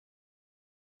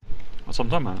That's what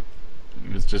I'm talking about.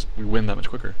 It's just we win that much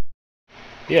quicker.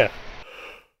 Yeah.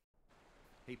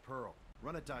 Hey Pearl,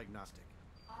 run a diagnostic.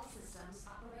 All systems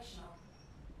operational.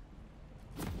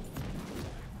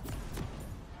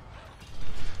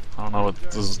 I don't know what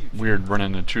this is weird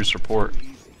running a true support.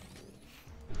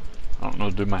 I don't know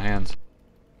what to do with my hands.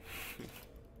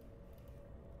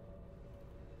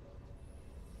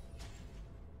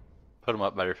 Put them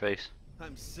up by your face.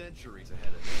 I'm centuries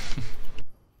ahead of you.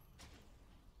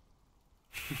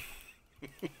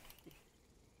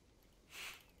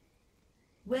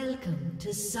 Welcome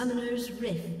to Summoner's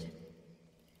Rift.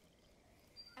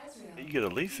 You get a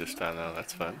lease this time though,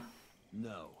 that's fun.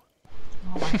 No.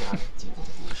 Oh my god, dude.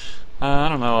 I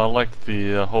don't know. I like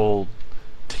the whole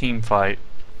team fight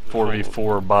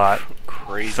 4v4 bot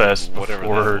Crazy, fest whatever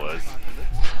before. that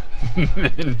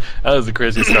was. That was the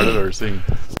craziest start I've ever seen.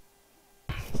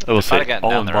 I will If I'd say have gotten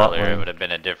all down in there bot earlier, it lane. would have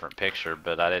been a different picture,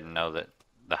 but I didn't know that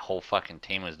the whole fucking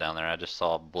team was down there. I just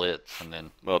saw Blitz and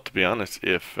then... Well, to be honest,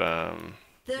 if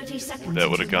 30 seconds. that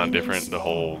would have until gone minions different, the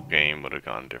whole spawn. game would have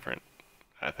gone different,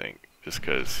 I think. Just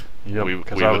because Yep, we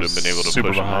 'cause would I have was been able to super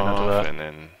push them behind after off, that. and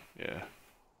then, yeah,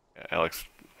 Alex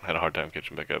had a hard time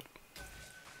catching back up.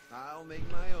 I'll make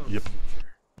my own Yep. future.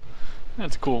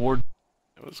 That's a cool award.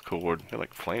 It was cool word. Had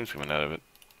like flames coming out of it.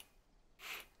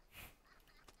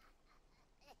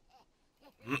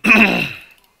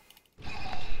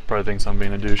 Probably thinks I'm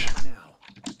being a douche. Now.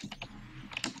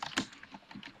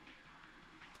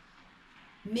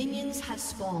 Minions have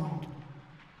spawned.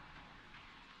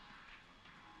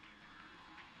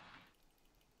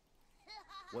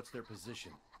 What's their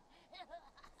position?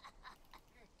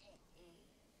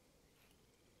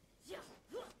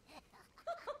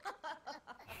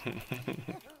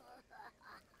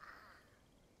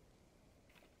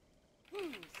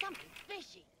 Something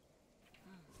fishy.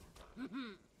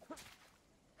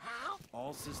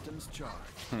 All systems charged.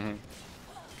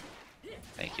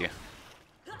 Thank you.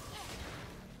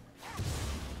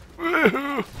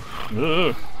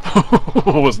 Ugh.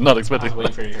 Was not expecting that.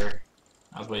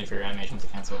 I was waiting for your animation to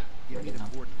cancel. Give me the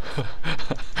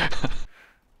coordinates.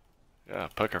 Yeah,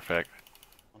 pucker fact.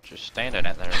 Just stand in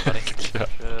it there, buddy. Yeah.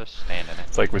 Just stand in it.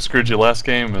 It's like we screwed you last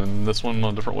game and this one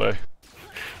a different way.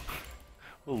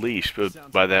 Well, leash,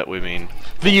 but by that we mean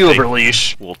The over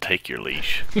leash. we'll take your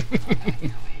leash.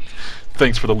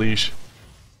 Thanks for the leash.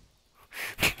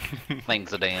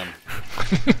 Things a damn.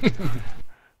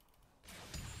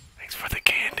 Thanks for the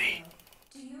candy.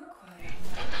 Do you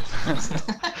require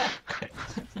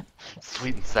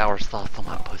Sweet and sour sauce on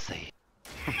my pussy.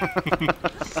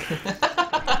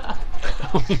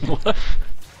 What?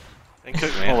 And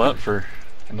cook, man. All that for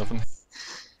nothing.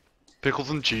 Pickles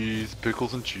and cheese,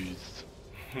 pickles and cheese.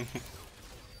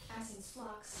 Acid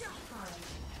flux prime.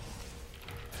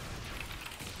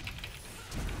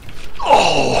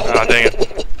 Ah, dang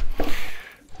it.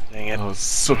 Dang it. Oh,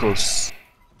 so close.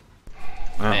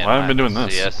 Man, Man, I haven't my been doing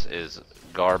this. CS is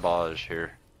garbage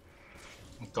here.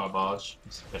 Garbage.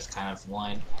 It's kind of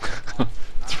line.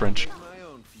 It's French. I'll make my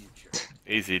own future.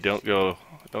 Easy, don't go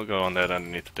on that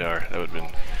underneath the tower. That would've been,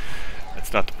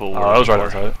 that's not the pool. Oh, I was right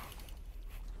outside it.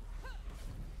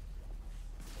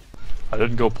 I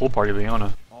didn't go pool party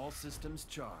Leona. All systems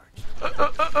charged.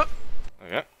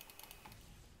 Okay.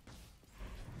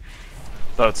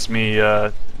 That's me,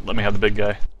 let me have the big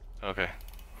guy. Okay.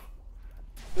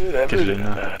 Get it in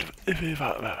there.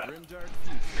 Grimdark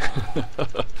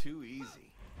future. Too easy.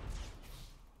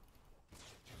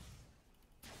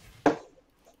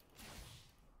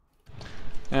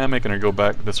 Yeah, making her go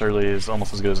back this early is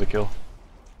almost as good as a kill.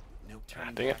 No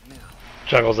turning dang it. back now.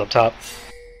 Jungle's up top.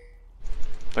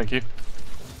 Thank you.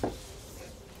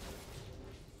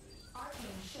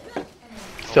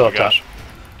 Still Oh up my top. gosh.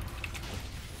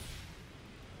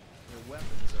 Their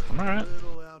weapons are I'm a alright.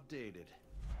 little outdated.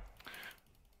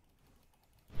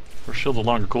 Her shield's a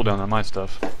longer cooldown than my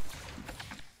stuff.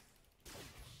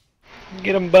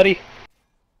 Get him, buddy.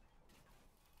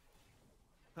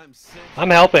 I'm sent. I'm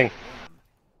helping.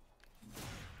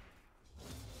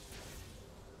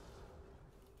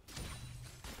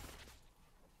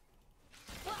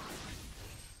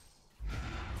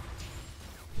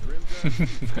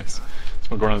 Grimdark Nice.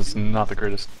 Smogorn is not the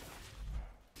greatest.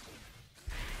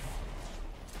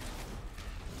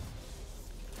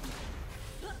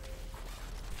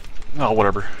 Oh,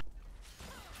 whatever.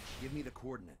 Give me the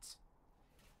coordinates.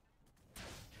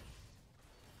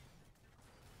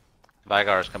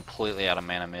 Vigar is completely out of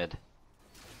mana mid.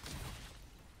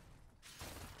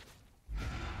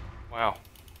 Wow.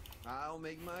 I'll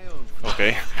make my own.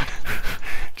 Okay.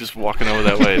 Just walking over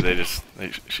that way,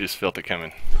 she just felt it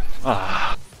coming.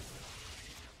 Ah,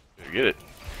 Better get it.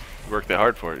 work that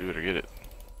hard for it, you better get it.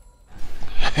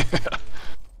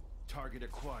 Target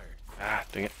acquired. Ah,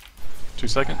 dang it. 2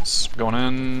 seconds. Going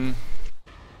in.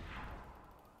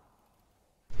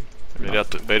 Bait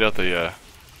out the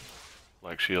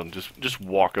like shield and just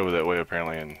walk over that way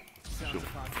apparently and she'll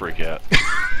freak out.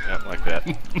 Yeah, like that.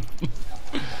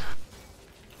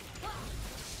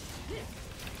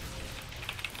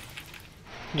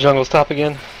 Jungle's top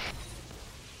again.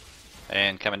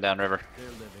 And coming down river. They're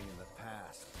living in the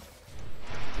past.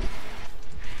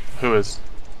 Who is?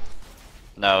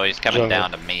 No, he's coming Jungle.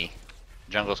 down to me.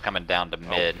 Jungle's coming down to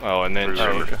mid. Oh, and then Oh,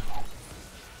 okay.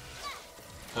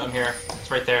 I'm here. It's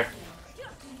right there.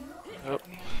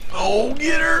 Oh,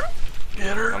 get her!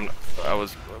 Get her! I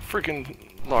was freaking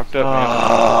locked up,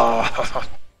 man.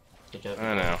 Good job.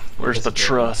 I know. Where's the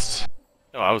trust?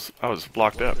 No, I was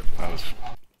locked up. I was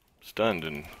stunned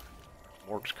and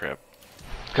Morg's crap.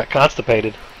 Got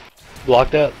constipated.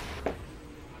 Blocked up.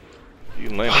 You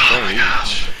can land a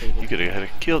thing. You could have had a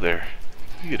kill there.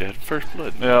 You could have had first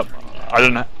blood. Yep. I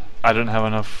didn't have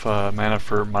enough mana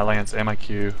for my lance and my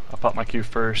Q. I popped my Q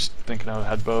first, thinking I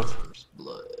had both. First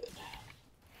blood.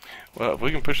 Well, if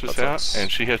we can push this That out, sucks. and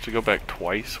she has to go back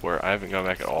twice, where I haven't gone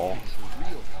back at all.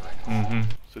 Mm-hmm.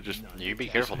 So just You be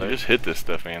careful, dude. just hit this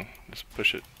stuff, man. Just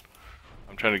push it.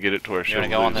 I'm trying to get it to where You she'll wanna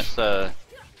go on lose. this,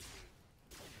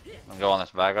 I'll go on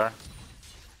this Vagar?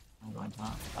 I'm going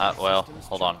top. Well,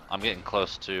 hold on. I'm getting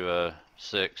close to,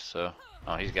 6, so...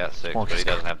 Oh, he's got 6, Well, but he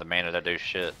doesn't have the mana to do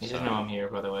shit, You so... just know I'm here,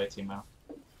 by the way, Timo.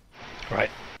 Right.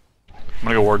 I'm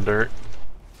gonna go ward dirt.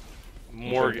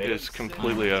 Morg is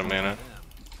completely out of mana.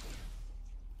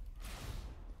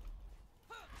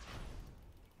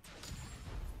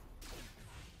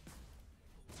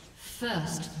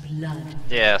 First blood.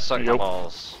 Yeah, suck my Yep.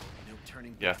 balls. No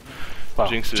turning Yeah. Wow.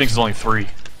 Jinx Jinx is- is only 3.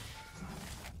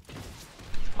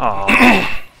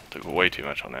 Aw. Took way too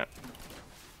much on that.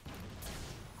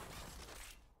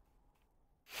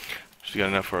 She's got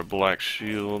enough for a black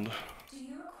shield. Do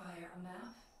you require a map?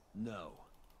 No.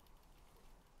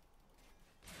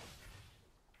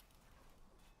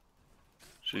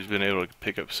 She's been able to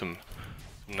pick up some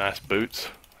nice boots.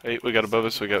 Hey, we got above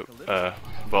us. We got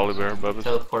Volley Bear above us.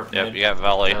 Teleport Yep, mid. you got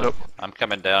volley. Yep. I'm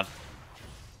coming down.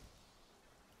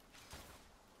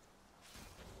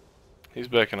 He's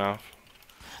backing off.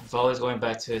 Volley's going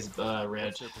back to his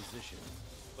red. Their position.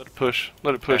 Let it push.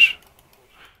 Let it push.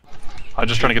 I'm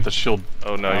just trying to get the shield.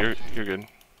 Oh no, Oh. you're good.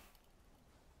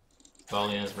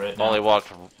 Volley is red. Volley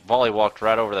now. walked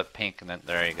right over the pink, and then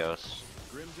there he goes.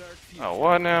 Grimdark future. Oh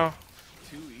what now?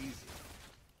 Too easy.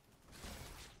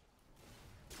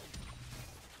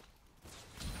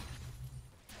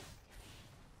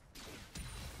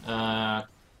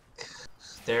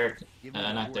 Derek. Give me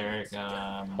Not the Derek.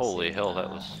 coordinates. Let's Holy see, hell, that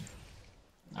was...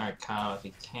 Alright, Kyle, if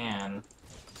you can.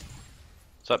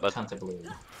 What's up, bud? Come to blue.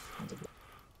 Come to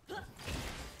blue.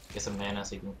 Get some mana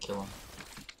so you can kill him.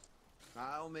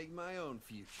 I'll make my own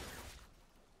future.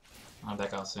 I'm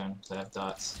back out soon, so I have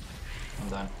dots. I'm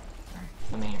done. Alright,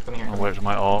 come in here, come here. I'll wait for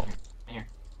my ult. Come here.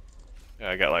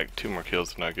 Yeah, I got like 2 more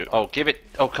kills than I get. Oh, give it...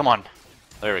 Oh, come on.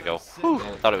 There we go. Whew.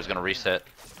 Yeah. Thought it was gonna reset.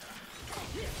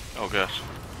 Oh gosh.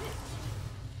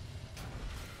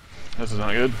 This is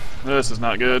not good. This is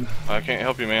not good. I can't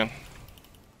help you, man.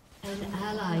 An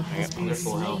ally has I'm been under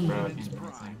full health, bro. I slain. can't do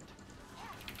anything.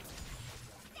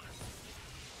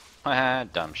 Ah,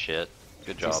 dumb shit.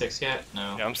 Good job. 6 yet?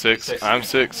 No. Yeah, I'm 6. I'm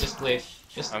 6. Just leave.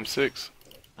 Just. I'm 6.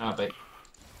 Oh, but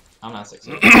I'm not 6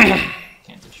 yet.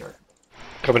 Can't do short.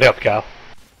 Coming up, Kyle.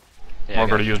 Yeah, I got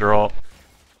Margaret you. used her ult.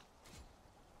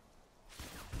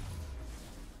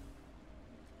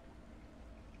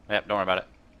 Yep, don't worry about it.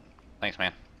 Thanks,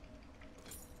 man.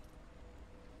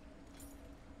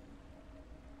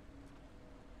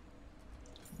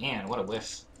 Man, what a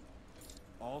whiff.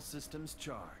 All systems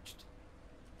charged.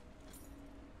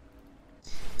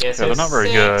 Guess Yeah, they're not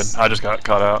very good. I just got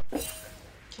caught out.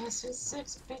 Guess who's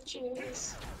 6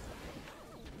 bitches.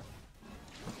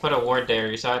 Put a ward there.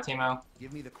 You saw it, Timo?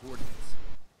 Give me the coordinates.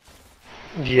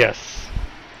 Yes.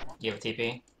 You have a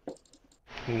TP?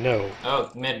 No.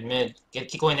 Oh, mid.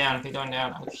 Keep going down. Keep going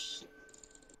down. Oh, shit.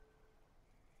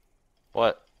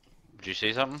 What? Did you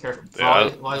see something? Careful. Yeah,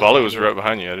 Volley Volley was right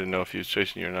behind you. I didn't know if he was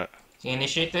chasing you or not. Can you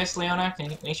initiate this, Leona?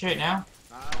 Can you initiate it now?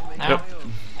 I'll make Yep. my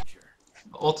own future.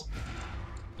 Ult.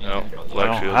 No, there you go. I Black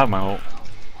don't shield. have my ult.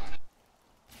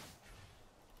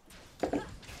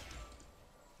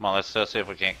 Come on, let's see if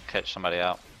we can't catch somebody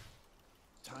out.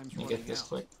 Time's Let me running get this out.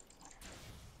 quick.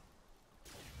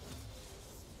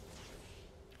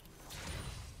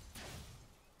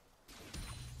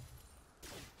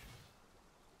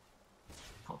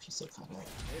 Oh, she's so caught out.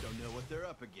 They don't know what they're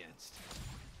up against.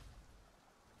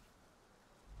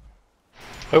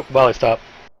 Oh, volley stop.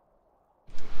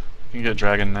 You can get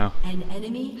dragon now. An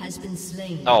enemy has been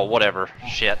slain. Oh, whatever.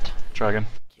 Shit. Dragon.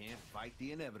 Can't fight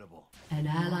the inevitable. An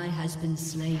ally has been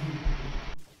slain.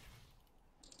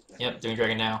 Yep, doing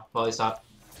dragon now. Volley stop.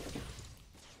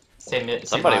 Stay mid. Stay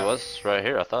Somebody bot. was right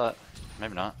here, I thought.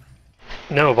 Maybe not.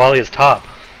 No, volley is top.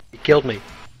 He killed me.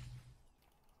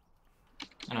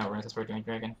 I know, we're doing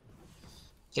dragon.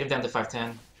 Get him down to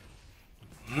 510.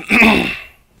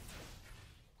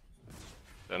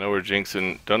 Don't know where Jinx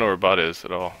and don't know where bot is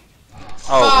at all.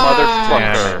 Oh,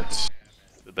 Damn motherfucker. it.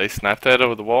 Did they snap that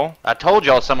over the wall? I told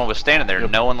y'all someone was standing there.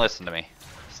 Yep. No one listened to me.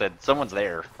 Said someone's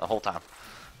there the whole time.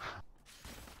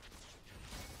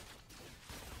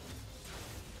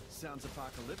 Sounds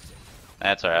apocalyptic.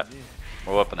 That's alright.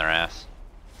 We're whooping their ass.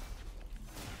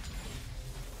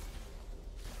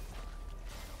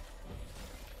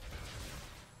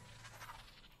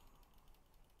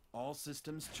 All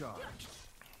systems charged.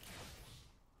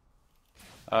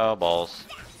 Oh, balls.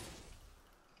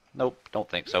 Nope, don't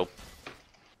think so.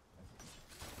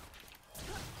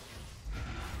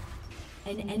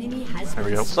 An enemy has There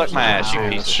we been go. Suck my ass, you Okay,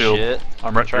 piece of shield. shit.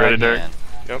 I'm re Try ready, Derek. again.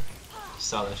 Yep. You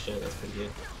saw that shit, that's pretty good.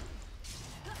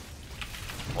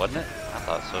 Wasn't it? I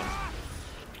thought so.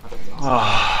 I thought it was awesome.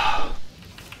 Ah,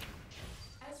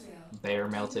 Bear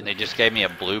melted. And they just gave me a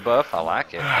blue buff. I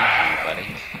like it. Thank you,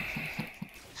 buddy.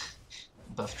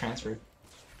 Buff transferred.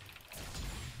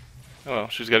 Oh well,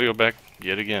 she's got to go back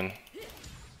yet again.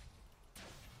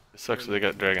 It sucks that they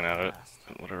got dragon out of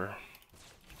it. Whatever.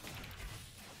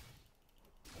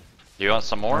 You want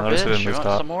some more, No, notice it bitch? didn't You move want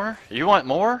top. some more? You want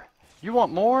more? You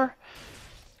want more?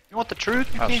 You want the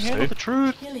truth? You I'll can't handle see. the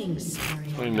truth. killing spree.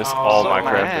 Let me miss Oh, all my Suck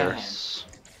crap there. ass.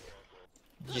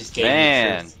 You just gave me the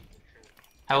Man, truth.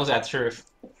 How was that truth?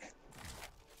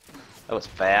 that was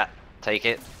fat. Take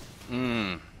it.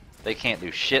 Mmm. They can't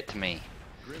do shit to me.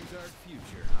 Grimdark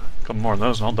future, huh? a couple more of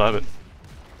those and I'll dive it.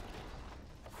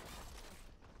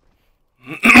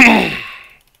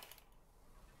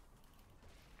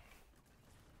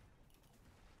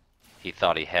 He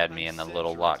thought he had me in the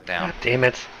little lockdown. Damn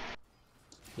it.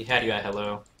 He had you at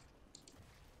hello.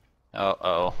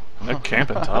 Uh-oh. They're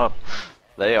camping top.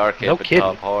 They are No camping kidding.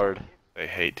 top hard. They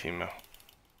hate Timo.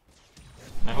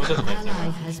 Man, who doesn't An like ally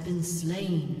Timo? has been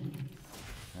slain.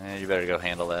 You better go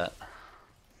handle that.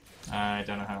 I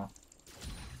don't know how.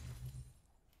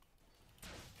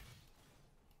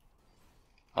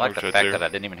 I like Looks the right fact there. that I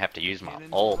didn't even have to use my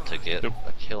ult to get Yep.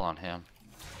 a kill on him.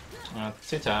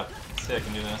 Two top. Let's see if I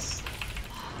can do this.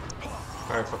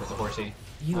 Fire focus the horsey.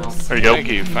 You Oh. are There you go. Thank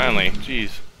you, finally.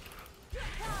 Jeez.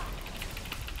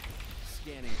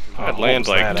 Scanning Oh, for I'd what land was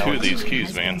like that, two of Alex? these has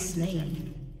Qs, been man.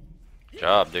 slain. Good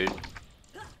job, dude.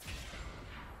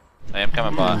 I am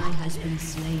coming An by. ally has been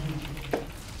slain.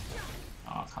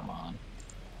 Oh, come on.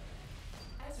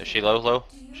 Is she low, low?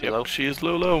 She low? Yep, she is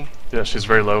low. Yeah, she's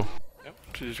very low. Yep,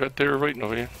 she's right there waiting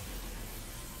over you.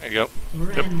 There you go.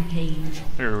 Rampage.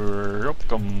 Here, up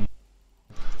come.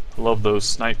 Love those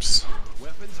snipes.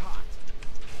 weapons hot.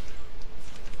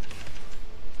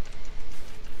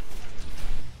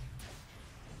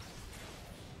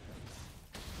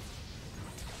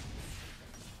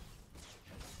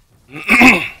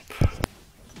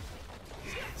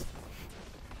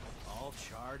 All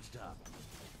charged up.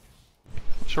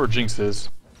 Not sure where Jinx is.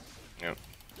 Yep,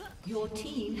 Your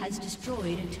team has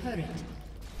destroyed a turret.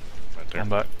 right there. Going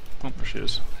back. Oh, there she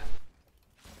is.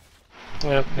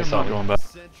 Yeah, I I'm saw not him. going back.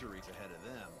 Centuries ahead of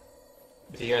them.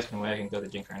 If you guys can wait, I can go to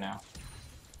Jink right now.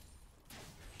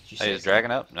 Did you Hey, say is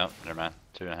Dragon up? No, never mind.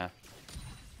 2.5.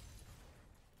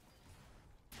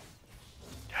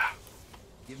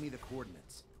 Give me the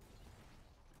coordinates.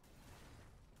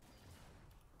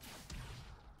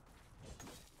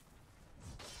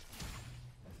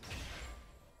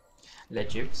 Le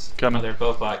Jukes? Coming. Oh, they're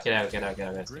both bot. Get out, get out, get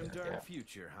out, guys. Get out, get Grimdark out.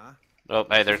 future, huh? Oh,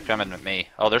 hey, they're coming at me.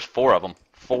 Oh, there's 4 of them.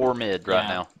 4 mid right Yeah,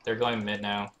 now. They're going mid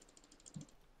now.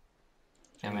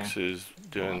 Come Jinx here. is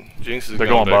doing. Jinx is They're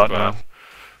going going back bot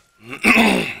bot.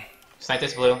 now. Snipe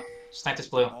this blue. Snipe this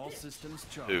blue. All systems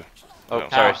charged. Who? Oh, No.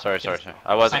 sorry, Now. sorry, sorry, sorry.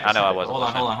 I wasn't. I know I wasn't. Hold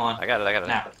on, hold on, hold on. I got it. I got it.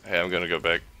 Now. Hey, I'm gonna go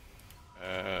back.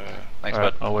 Thanks,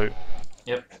 Alright, bud. I'll wait.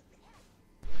 Yep.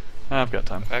 I've got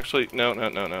time. Actually, no.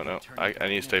 I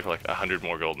need to stay for like 100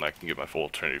 more gold and I can get my full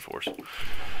Trinity Force. To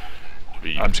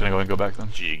be I'm just gonna go ahead and go back then.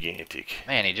 gigantic.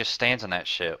 Man, he just stands in that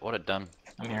shit. What a I'm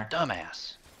here.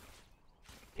 dumbass.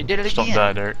 He did it Just again. don't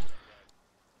die, Derek.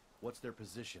 What's their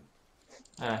position?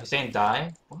 He's saying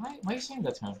die? Why are you saying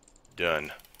that to him?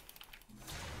 Done.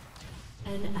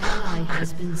 An ally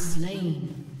has been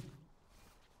slain.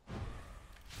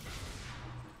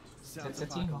 Sounds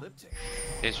It's a team. apocalyptic.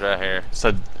 He's right here.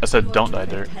 I said don't die, Turret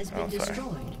Derek. has been Oh, sorry.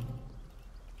 destroyed.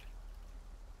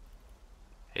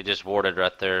 He just warded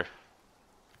right there.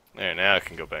 There, now I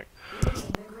can go back.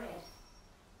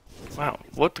 Wow,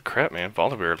 what the crap, man?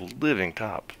 Volibear living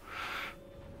top.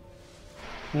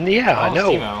 Yeah, I Oh,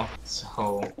 know. Timo.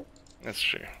 So That's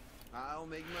true. I'll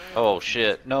make my Oh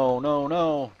shit! No, no,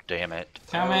 no! Damn it!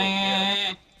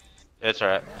 coming. It's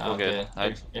alright. Oh, We're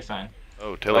good. You're fine.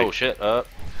 Oh, Tilly. Oh shit! Up,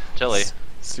 Tilly.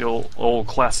 It's the old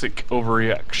classic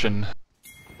overreaction.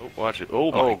 Oh, watch it.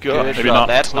 Oh my Oh god. good. Maybe God, not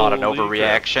that's not an Holy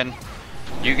overreaction.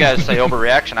 You guys say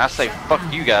overreaction. I say fuck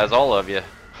you guys, all of you.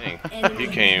 Dang. He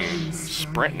came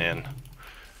sprinting in.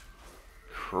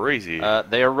 Crazy.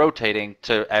 They are rotating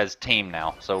to as team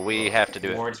now, so we have to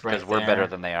do it Ward's right because we're there. better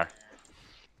than they are.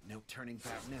 no turning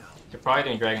back now. They're probably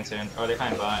doing dragon soon. Oh, they're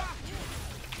coming bot.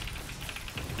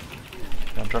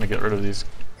 I'm trying to get rid of these.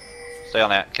 Stay on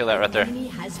that. Kill that right there. Enemy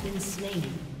has been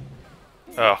slain.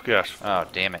 Oh gosh. Oh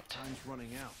damn it! Time's running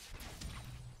out.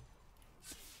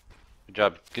 Good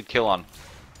job. Good kill on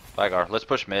Vigar. Let's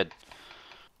push mid.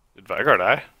 Did Vigar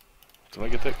die? Did I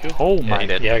get that kill? Oh Yeah, my he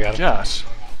did. Yeah, I got him. gosh.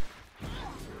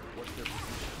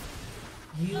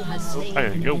 You have slain There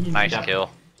you an go. enemy. Nice Yeah.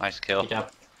 kill. Nice kill. Good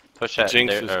job. Push that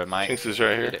Jinx there, is, Mike. Jinx is right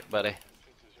Get here. it, buddy.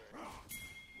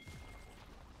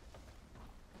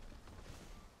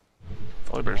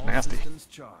 Volibear's nasty. Systems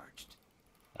charged.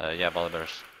 Yeah,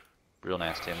 Volibear's real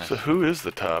nasty in this. So who is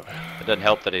the top? It doesn't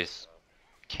help that he's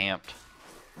camped.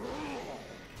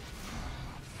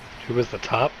 Who was the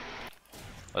top?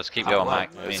 Let's keep going,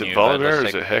 Mike. Me Is and it you, bud. Volibear or Let's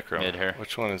is it take Hecarim? mid here.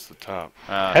 Which one is the top?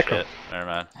 Oh Hecarim. shit. Never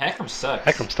mind. Hecarim sucks.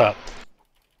 Hecarim stop.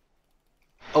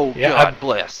 Oh Yeah, God I've-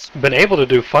 bless. Been able to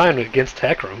do fine against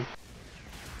Hecarim.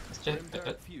 It's just,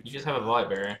 you just have a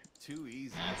Volibear. Too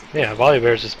easy. Yeah, it's Yeah,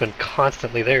 Volibear's just been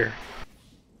constantly there.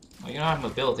 well, you don't have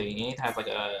mobility. You need to have like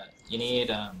a. You need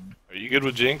Are you good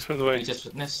with Jinx, by the way? Just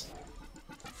witness.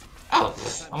 Oh,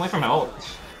 I'm waiting for my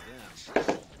ult.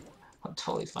 I'm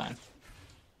totally fine.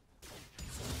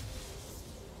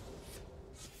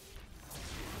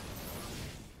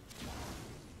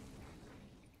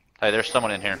 Hey, there's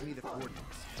someone in here. Give me the coordinates.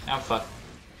 Oh fuck.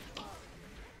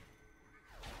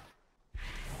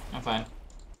 I'm fine.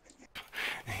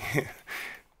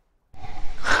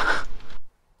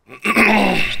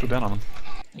 Just go down on them.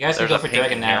 You guys can There's go a for pink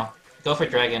dragon in here. now. Go for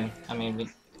dragon. I mean,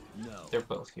 No. they're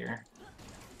both here.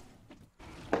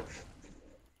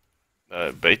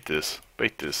 Bait this.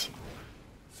 Bait this.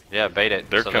 Yeah, bait it.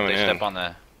 They're so coming that they in. step on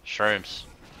the shrooms.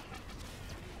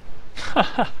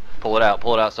 Pull it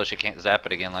out so she can't zap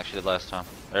it again like she did last time.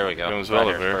 There we go. Comes Right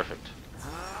here, Volibear. perfect.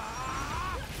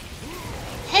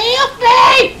 Help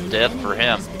me! Death for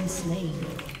him. Has been slain.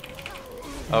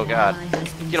 Oh God. Ally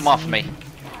has been Get him off of me. slain.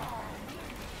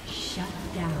 Shut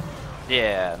down.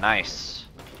 Yeah, nice.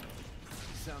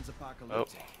 Sounds Oh.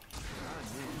 apocalyptic.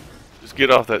 Just get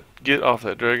off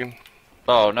that dragon.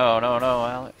 Oh no, no, no,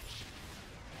 Alex.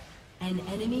 An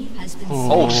enemy has been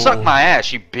Oh, slain. suck my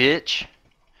ass, you bitch.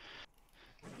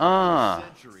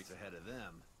 Centuries ahead of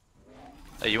them.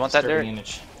 Hey, you want that, Disturbing Derek?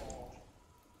 image.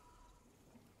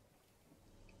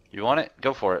 You want it?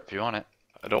 Go for it if you want it.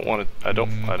 I don't want to. I don't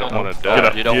want to Get die.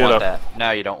 up. You don't Get want up. that.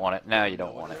 Now you don't want it. Now you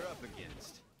don't want it. They're up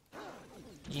against.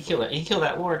 You kill it. You kill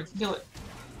that ward. You kill it.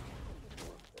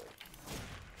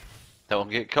 Don't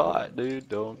get caught, dude.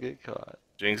 Don't get caught.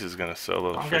 Jinx is gonna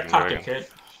solo the I'm gonna freaking cock it, dragon.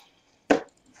 kid.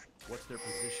 What's their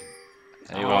position?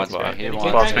 He Oh, wants me. bot. He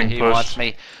Bot's wants me. being He pushed. wants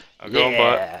me. I'm going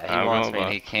bot. Yeah, he I'm wants going me. And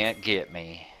bot. he can't get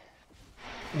me.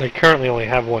 They currently only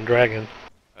have one dragon.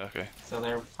 Okay. So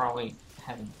they're probably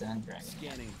haven't done dragon yet.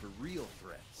 Scanning for real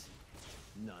threats.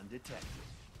 None detected.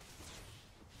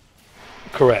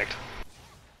 Correct.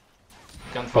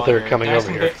 But they're Gunfire. coming Guys,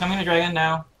 over here. Coming to dragon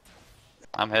now.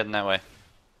 I'm heading that way.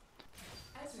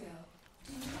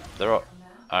 They're all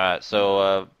right.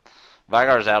 So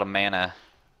Vigar's out of mana.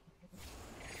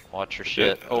 Watch your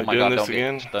shit. Are Oh they my doing God! this Don't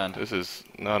again? get stunned. This is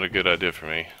not a good idea for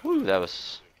me. Ooh, that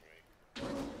was.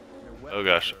 Oh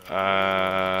gosh.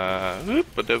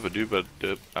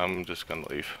 I'm just gonna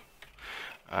leave.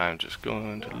 I'm just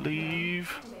going to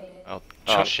leave. I'll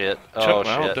Oh chunk, shit! chunk Oh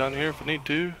my ult shit! down here if I need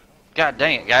to. God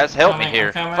dang it, guys! Help me Coming, here!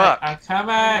 I'm coming, Fuck! I'm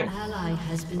coming. Ally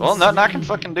has been Well, nothing I can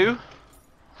slain. fucking do.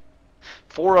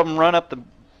 4 of them run up the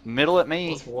middle at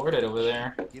me. It's warded over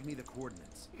there. Give me the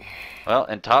coordinates. Well,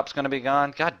 and top's gonna be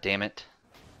gone. God damn it!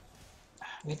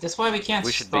 That's why we can't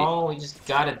We should stall. We just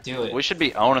gotta do it. We should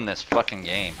be owning this fucking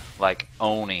game. Like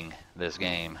owning this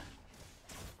game.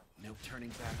 No turning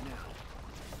back now.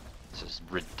 This is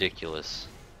ridiculous.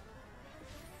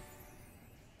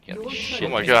 You gotta be Your shitting Oh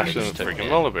my me. gosh, You there's just a took freaking me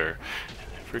in. Volibear.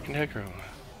 Freaking Hecarim.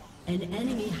 An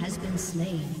enemy has been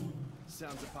slain.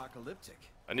 Sounds apocalyptic.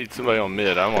 I need somebody on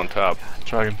mid. I'm on top.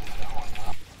 Dragon.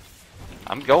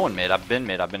 I'm going mid. I've been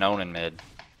mid. I've been owning mid.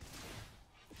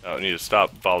 Oh, I need to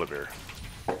stop Volibear.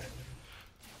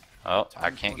 Oh, I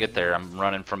can't get there. I'm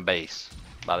running from base.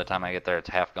 By the time I get there, it's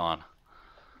half gone.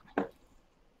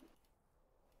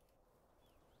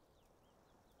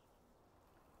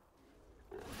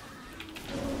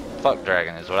 Fuck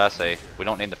dragon is what I say. We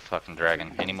don't need the fucking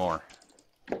dragon anymore.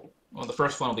 Well, the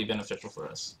first one will be beneficial for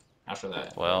us. After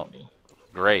that, Well, it won't be.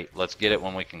 great. Let's get it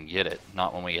when we can get it,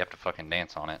 not when we have to fucking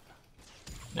dance on it.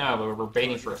 No, but we're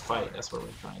waiting for a fight. That's what we're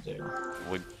trying to do.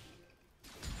 We,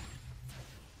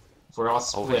 If we're all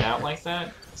split out like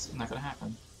that, it's not gonna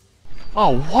happen.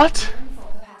 Oh, what?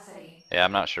 yeah,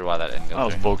 I'm not sure why that didn't That go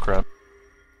was through. bullcrap.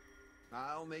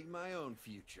 I'll make my own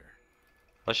future.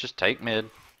 Let's just take mid.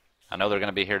 I know they're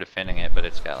gonna be here defending it, but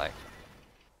it's got like,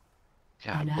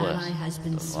 God An bless, ally has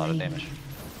been that's a lot of slain. damage.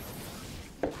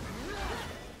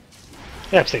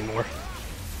 Yeah, I've seen more.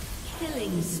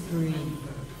 Killing spree.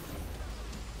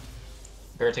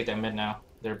 Better take that mid now.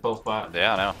 They're both bot.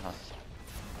 Yeah, I know.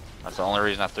 That's the only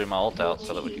reason I threw my ult out,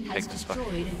 so that we Team can has take this fucking.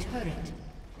 destroyed a turret.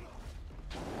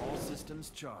 All systems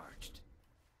charged.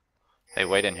 Hey,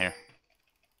 wait in here.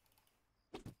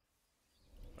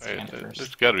 Hey, Scan it first.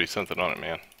 there's got to be something on it,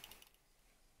 man.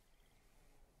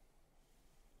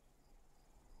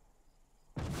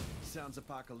 Sounds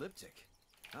apocalyptic.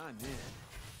 I'm in.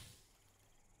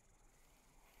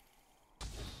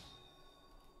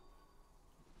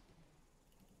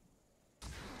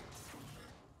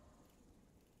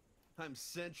 I'm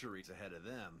centuries ahead of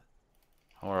them.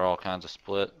 We're all kinds of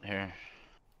split here.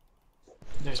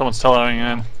 Someone's telling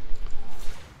in.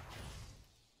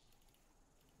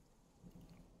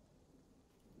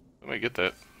 Let me get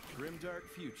that. Grimdark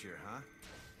future, huh?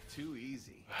 Too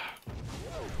easy.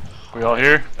 We all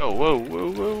here? Oh, whoa,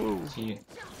 whoa, whoa, whoa. See,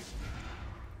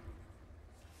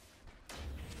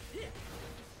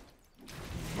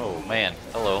 Oh man,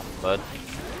 hello, bud.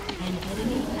 An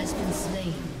enemy has been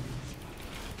slain.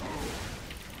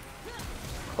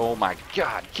 Oh my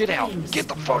God, get out! Get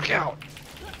the fuck out!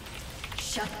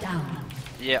 Shut down.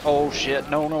 Yeah. Oh shit!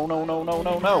 No, no, no, no, no,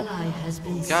 no, An no! ally has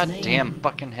been God slain. damn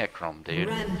fucking Heckrum, dude.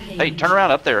 Rampage. Hey, turn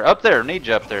around up there, up there. Need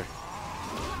you up there.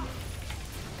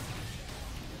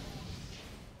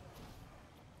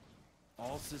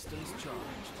 All systems charged.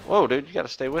 Whoa, dude, you gotta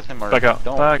stay with him or Back out,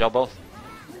 don't. back. Y'all both.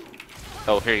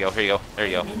 Oh, here you go, here you go, there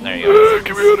you go, there you go.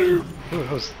 Get me out of here. Ooh,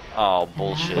 that was Oh An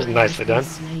bullshit. was ally nicely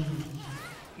has done. been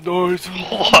slain. Nice. An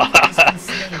enemy has been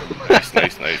slain. Nice,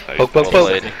 nice, nice, nice. Poke, poke, nice. poke.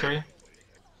 Played. victory.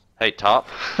 Hey, top's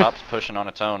pushing on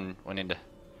its own. We need to.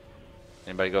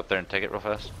 Anybody go up there and take it real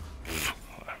fast?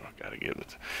 I gotta give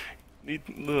it. Need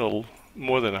a little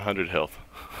more than 100 health.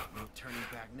 No turning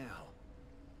back now.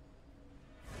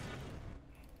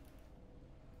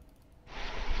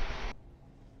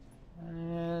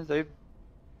 They.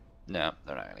 No,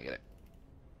 they're not gonna get it.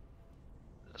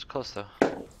 It's close though.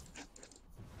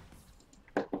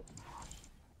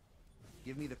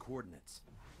 Give me the coordinates.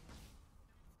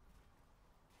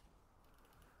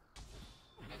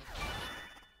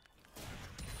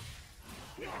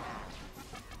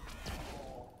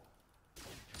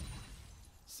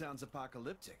 Sounds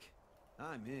apocalyptic.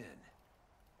 I'm in.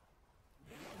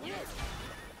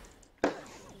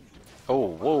 Oh,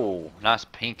 whoa, nice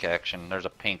pink action. There's a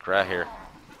pink right here.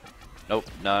 Nope,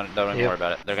 no, don't even Yep. worry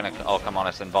about it. They're gonna all come on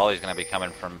us, and volley's gonna be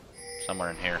coming from somewhere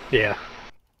in here. Yeah.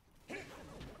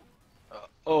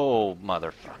 Oh,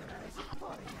 motherfucker.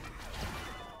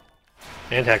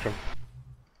 And Heckram.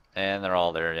 And they're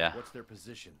all there, yeah. What's their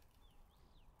position?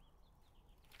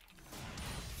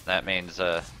 That means,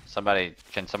 can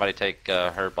somebody take,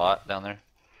 her bot down there?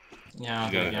 Yeah, Yeah.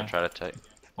 there you I'll go. try to take.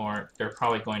 Or they're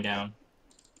probably going down.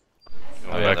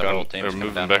 Oh, yeah, Back the whole on. team's They're come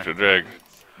moving down back there. to drag.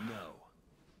 No.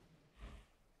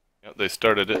 Yep, they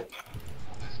started it.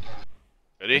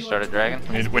 Ready? Started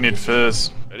dragging? We need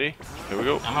fizz. Ready? Here we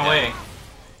go. On my way.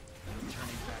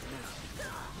 Turning back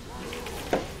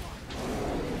now.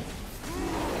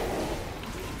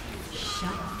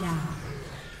 Shut down.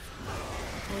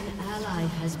 An ally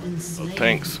has been slain.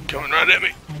 Tanks coming right at me.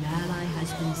 An ally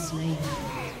has been slain.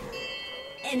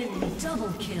 Enemy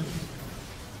double kill.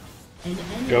 An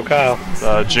enemy Go, Kyle. has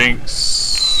been slain.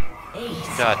 Jinx.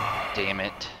 Ace. God damn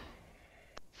it.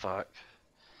 Fuck.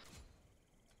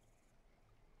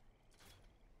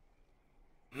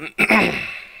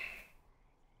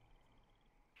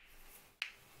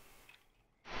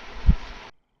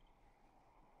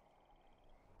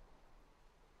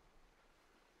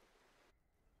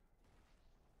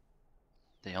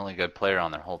 The only good player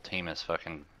on their whole team is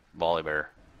fucking Volibear.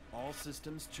 All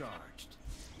systems charged.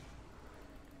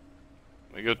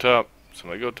 Somebody go top.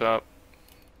 Somebody go top.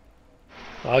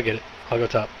 I'll get it. I'll go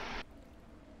top.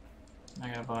 I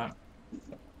got bot.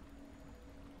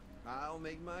 I'll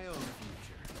make my own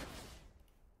future.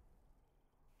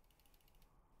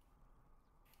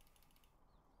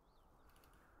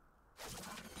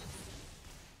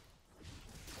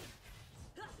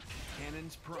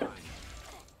 Cannons prime.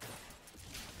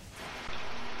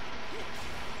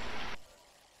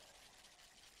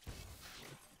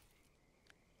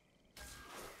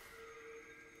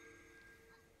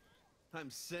 I'm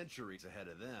centuries ahead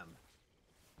of them.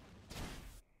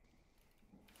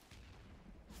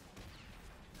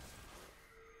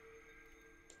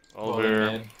 Over.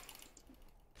 Mid.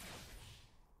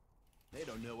 They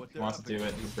don't know what If he they're wants up to do it,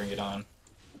 against. just bring it on.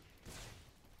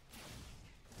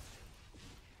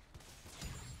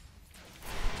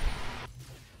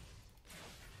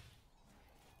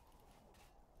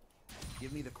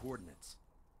 Give me the coordinates.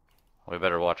 We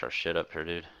better watch our shit up here,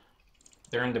 dude.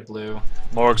 They're into blue.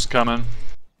 Morg's coming.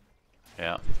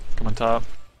 Yeah. Coming top.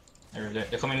 They're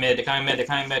coming mid. They're coming mid. They're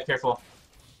coming mid. Careful.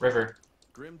 River.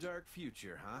 Grimdark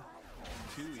future, huh?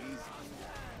 Too easy.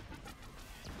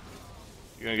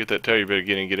 You're gonna get that tail, you better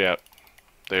get in, get out.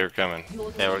 They're coming.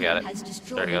 Your Yeah, we got team it. has There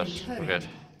destroyed it a goes. We're turret. good.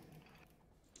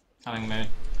 Coming mid.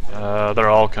 They're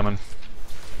all coming.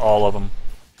 All of them.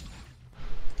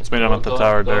 Let's meet them at the Go up,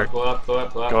 tower, go Derek. up, go up, go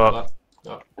up, go up, Go go up. up.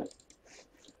 Go up.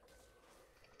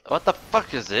 What the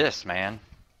fuck is this, man?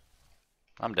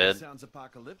 I'm dead. Sounds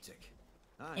apocalyptic.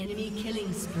 I'm Enemy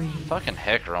killing spree. Fucking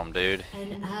hecker 'em, dude.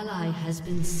 An ally has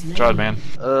been slain. Tried, man.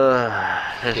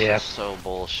 This Yeah. is so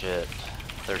bullshit.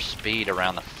 Their speed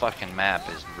around the fucking map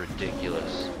is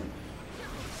ridiculous. the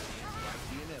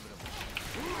inevitable.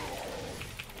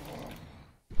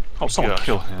 Oh, someone Gosh.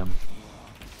 kill him.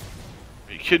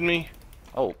 Are you kidding me?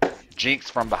 Oh, Jinx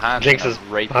from behind. Jinx me. is I'm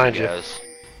raping behind you. guys.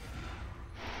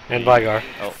 And Vygar.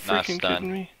 Oh, nice Freaking stun.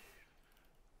 kidding me?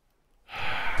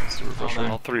 Let's do a refresh Oh,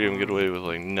 run. All three of them get away with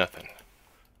like nothing.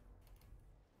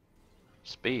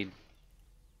 Speed.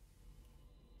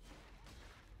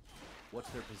 What's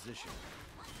their position?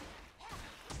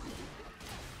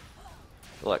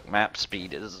 I feel like map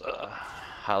speed is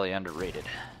highly underrated.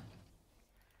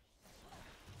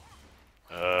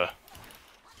 Did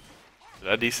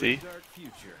I DC? Grimdark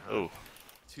future, huh? Oh,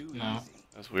 Too No. easy.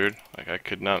 that's weird. Like I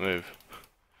could not move.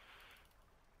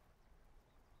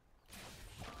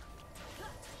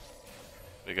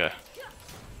 Big guy.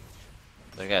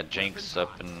 They got Jinx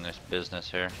up in this business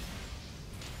here.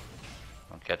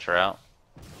 I'll catch her out.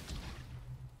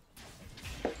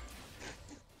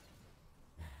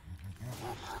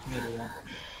 Mid wall.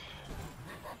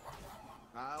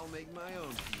 I'll make my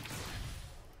own future.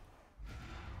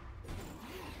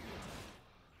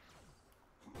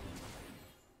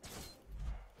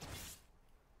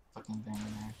 Fucking thing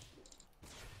in there.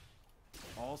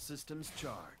 All systems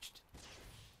charged.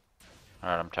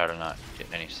 Alright, I'm tired of not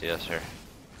getting any CS here.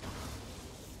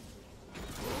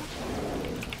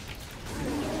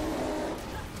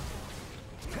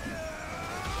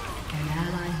 An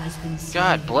ally has been slain.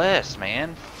 God bless,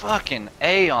 man. Fucking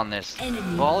A on this Enemy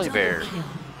volley double bear.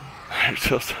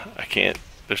 kill. I can't.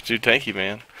 They're too tanky,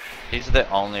 man. He's the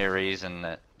only reason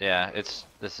that, yeah,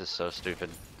 this is so stupid.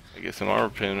 I get some armor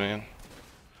pin, man.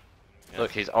 Yeah.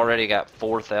 Look, he's already got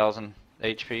 4,000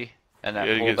 HP, and that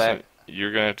You gotta get pullback. some,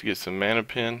 you're gonna have to get some mana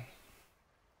pin.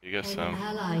 You got An some.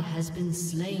 ally has been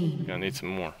slain. You're gonna need some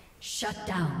more. Shut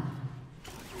down.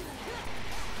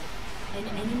 An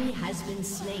enemy has been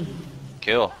slain.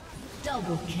 Kill,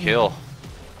 Double kill. kill.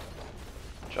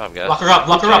 Good job, guys. Lock her up,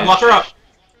 lock her up, lock her up!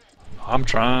 I'm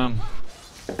trying.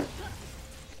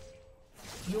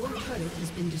 Your turret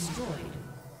has been destroyed.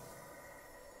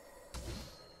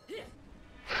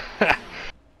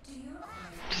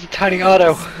 Just a tiny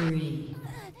auto. Spree.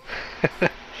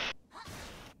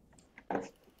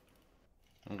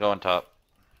 I'm going top.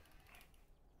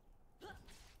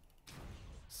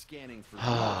 Scanning for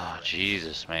Oh,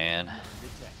 Jesus, man.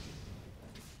 detected.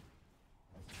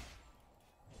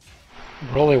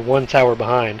 We're only one tower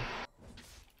behind.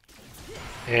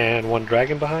 And one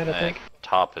dragon behind, I think.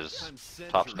 Top's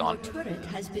I'm gone. Your turret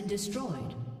has been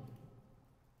destroyed.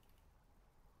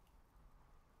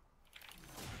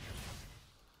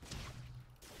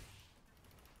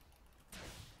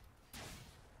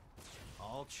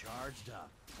 All charged up.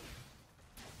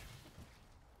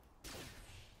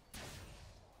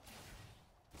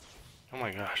 Oh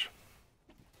my gosh.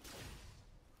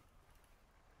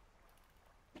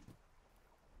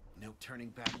 No turning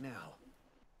back now.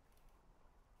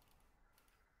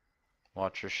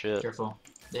 Watch your shit. Careful.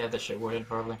 They have the shit worded,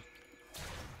 probably.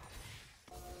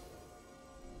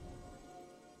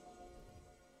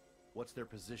 What's their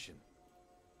position?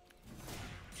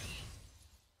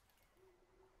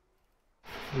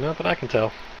 Not that I can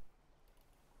tell.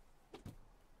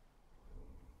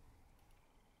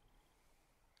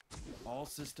 All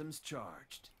systems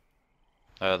charged.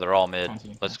 They're all mid. Thank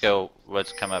you. Let's go.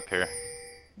 Let's come up here.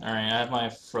 Alright, I have my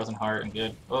frozen heart and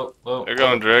good. Oh, oh. They're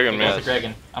going dragon, There's man. the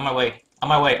dragon. On my way. On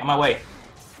my way. On my way.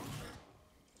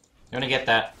 You're gonna get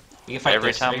that. We can fight Every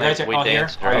this. time Are you guys we all here?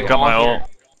 dance, Are you I've got all my here?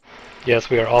 ult.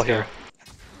 Yes, we are all Let's go. here.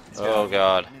 Oh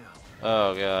god.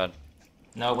 Oh god.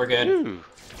 No, we're good. Whew.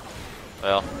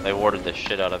 Well, they warded the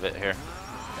shit out of it here.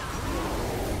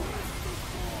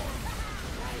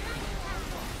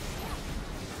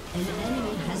 An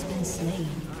enemy has been slain.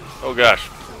 Oh gosh.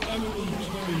 Enemy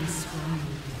killing spree.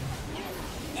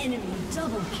 Enemy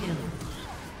double kill.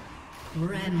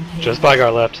 Rampage. Just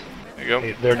Vygar left. There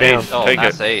you go. They're down. Oh, Take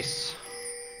nice it. ace.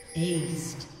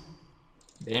 Aced.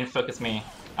 They didn't focus me.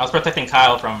 I was protecting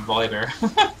Kyle from Volibear.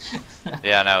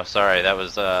 Yeah, no, sorry. That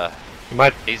was You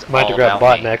might He's have to all grab about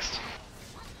bot me. next.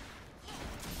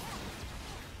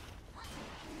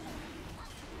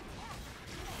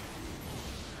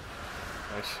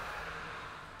 Nice.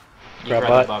 You Grab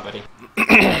grab the bot. bot, buddy.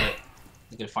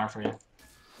 It's a good farm for you.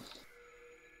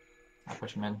 I'll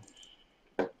push him in.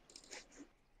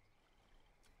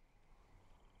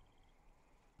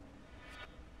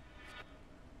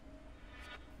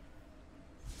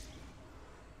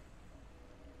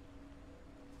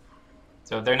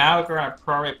 So they're now going to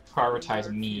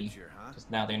prioritize me. Future, huh? Because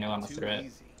now they know I'm a Too threat.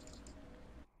 easy.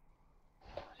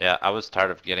 yeah. I was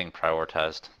tired of getting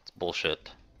prioritized. It's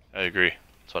bullshit. I agree.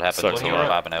 That's what happens Sucks when a you're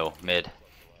lot. 5-0 mid.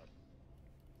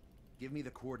 Give me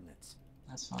the coordinates.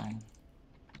 That's fine.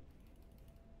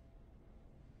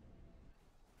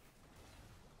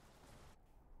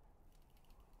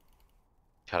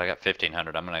 God, I got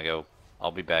 1500. I'm gonna go.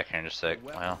 I'll be back here in just a sec.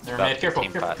 Well, it's They're about mid. Careful,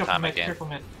 team careful, fight careful time mid, again. careful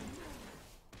mid.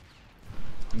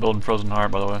 I'm building Frozen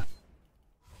Heart, by the way.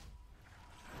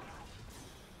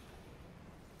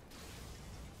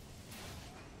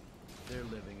 They're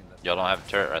living in the. Y'all don't have a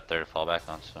turret right there to fall back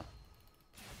on, so.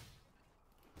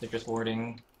 They're just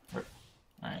warding.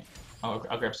 Alright. I'll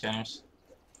grab scanners.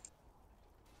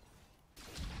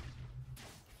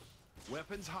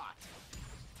 Weapons hot.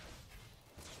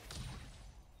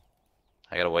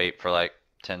 I gotta wait for like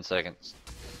 10 seconds.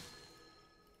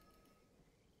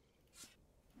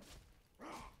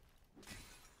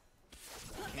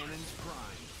 Cannons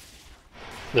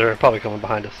prime. They're probably coming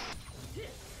behind us.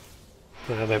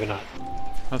 Maybe not.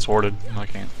 That's warded. I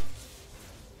can't.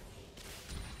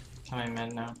 Coming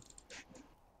mid now. Can't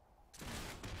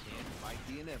fight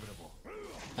the inevitable.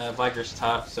 Viger's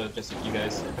top, so just you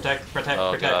guys. Protect, protect,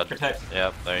 Oh protect, god. protect,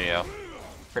 Yep, there you go.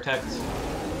 protect.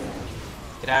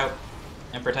 Get out.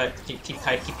 And protect. Keep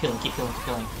kite, keep killing, keep killing, keep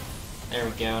killing. There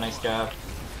we go, nice job.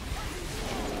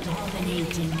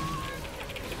 Dominating.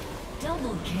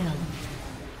 Double kill.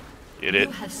 Get it.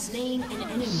 You have slain an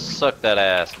enemy. Suck that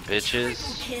ass, Triple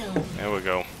bitches. kill. There we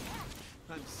go.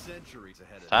 I'm centuries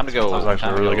ahead of Time to go. That was actually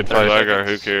Time a to really go. good 30 fight. Vygar,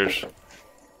 who seconds. cares?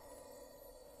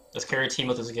 Let's carry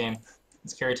Teemo this game.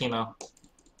 Let's carry Teemo.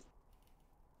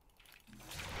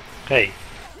 Hey.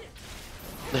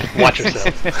 Watch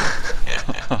yourself.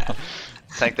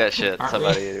 Tank that shit, Aren't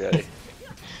somebody, we? anybody.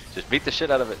 Just beat the shit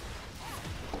out of it.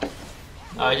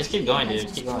 Just keep going, dude.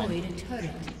 Has Keep going. destroyed a turret.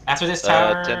 After this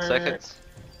tower. 10 seconds.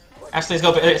 Actually,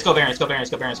 let's go Baron. Let's go Baron. Let's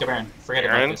go Baron. Let's go Baron. Forget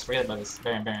about Baron? this. Forget about this.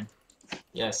 Baron. Baron.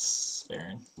 Yes,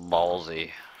 Baron. Ballsy.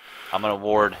 I'm gonna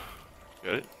ward.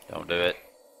 Got it. Don't do it.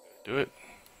 Do it.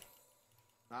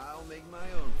 I'll make my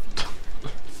own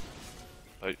future.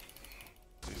 Like,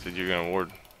 you said you're gonna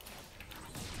ward.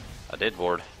 I did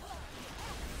ward.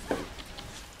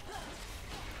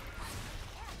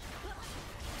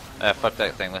 Fuck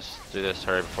that thing. Let's do this.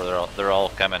 Hurry before they're all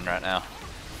coming right now.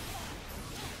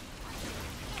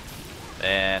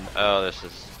 And oh, this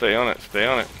is Stay on it. Stay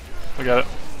on it. I got it.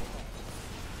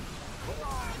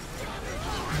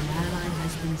 An ally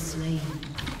has been slain.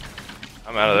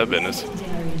 I'm out of that business.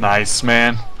 Legendary. Nice,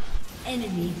 man.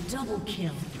 Enemy double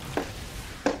kill.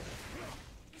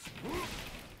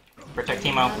 Protect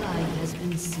An Teemo. ally has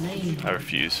been slain. I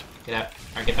refuse. Get out.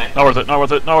 Or get back. Not worth it. Not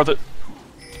worth it. Not worth it.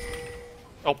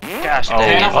 Oh, gosh Oh.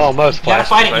 damn. Almost You gotta flashed.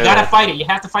 fight it. You fail. gotta fight it. You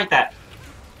have to fight that.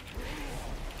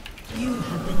 You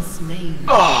have been slain.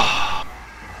 Oh,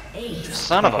 Ace.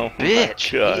 son of Oh a my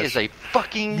bitch! gosh. He is a You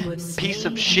fucking have piece slain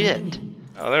of an shit. enemy.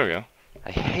 Oh, there we go.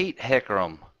 I hate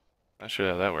Hecarim. Not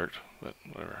sure how that worked, but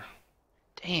whatever.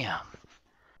 Damn.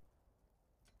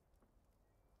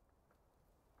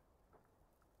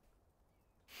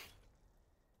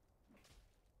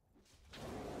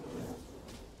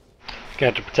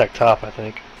 Gonna have to protect top, I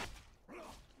think.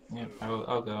 Yeah,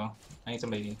 I'll go. I need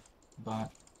somebody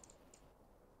bot.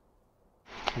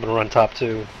 I'm gonna run top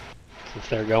 2 since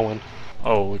they're going.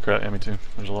 Holy crap, yeah, me too.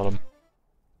 There's a lot of them.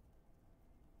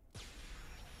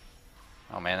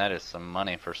 Oh man, that is some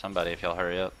money for somebody if y'all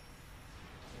hurry up.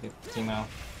 Teemo.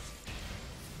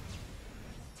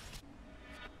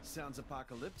 Sounds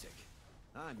apocalyptic.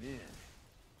 I'm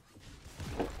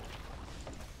in.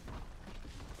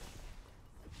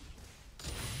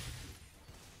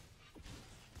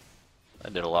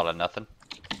 That did a lot of nothing.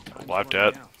 Wiped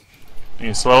out You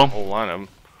can slow a him? whole line of them.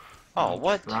 Oh,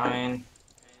 what? Ryan.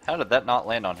 How did that not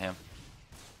land on him?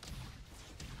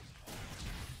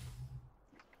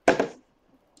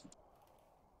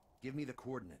 Give me the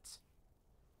coordinates.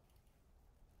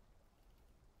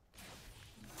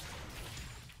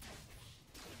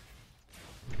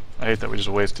 I hate that we just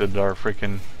wasted our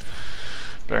freaking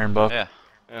Baron buff. Yeah.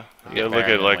 Yeah. Get You gotta look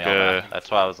Baron at like only on that.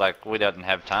 That's why I was like, we didn't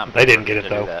have time. They didn't get it, to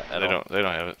do though. that at they all. don't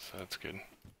have it, so that's good.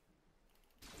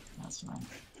 That's fine.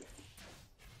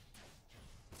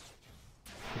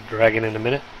 Dragon in a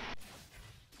minute.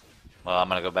 Well, I'm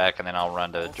gonna go back and then I'll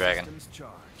run to All Dragon. systems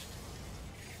charged.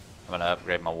 I'm gonna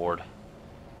upgrade my ward.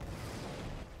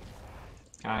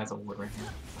 Guys, a ward right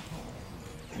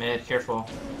here. Mid, careful.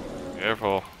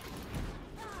 Careful.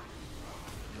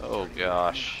 Oh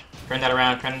gosh. Turn that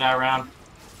around, turn that around.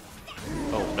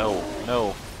 Oh no,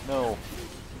 no, no.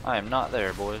 I am not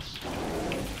there, boys.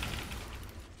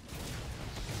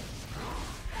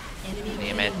 Enemy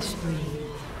Damn it. killing spree.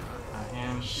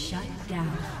 Him. Shut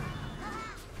down.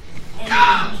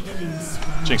 Enemy killing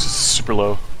spree. Jinx is super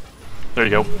low. There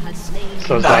you go. You have slain.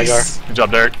 So is Nice. Zygar. Good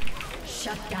job, Derek.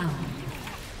 Shut down.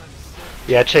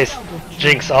 Yeah, chase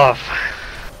Jinx off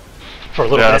for a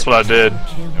little Yeah, bit. that's what I did.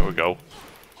 There we go.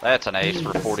 That's an ace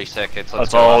for 40 seconds.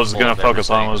 Let's That's go all I out was full gonna of focus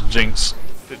on everything. was Jinx.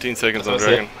 15 seconds on That's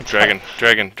Dragon. what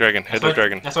Dragon. Head to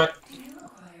Dragon. That's what.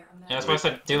 Yeah, that's why I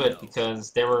said do it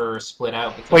because they were split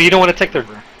out. Because Well, you don't want to take their.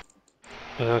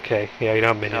 Okay, yeah, you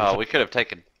don't have minions. No, we could have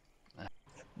taken.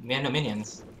 We had no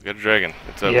minions. We got a Dragon.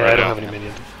 It's up yeah, right I don't now. have any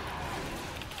minions.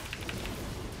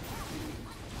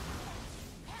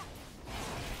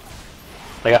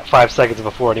 I got 5 seconds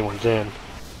before anyone's in.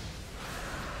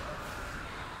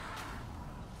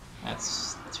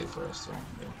 That's 2 for us. Right?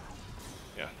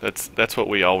 Yeah, that's what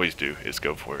we always do, is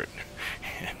go for it.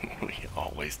 And we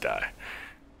always die.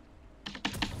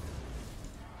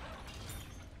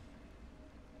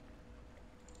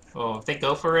 Well, if they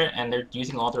go for it and they're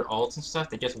using all their ults and stuff,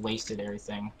 they just wasted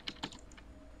everything.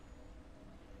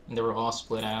 And they were all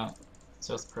split out,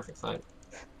 so it's a perfect fight.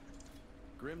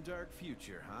 Grimdark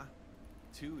future, huh?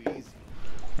 Too easy.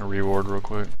 A reward real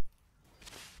quick.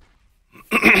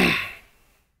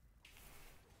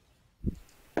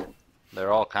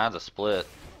 They're all kinds of split.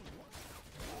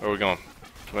 Where are we going?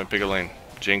 Somebody pick a lane.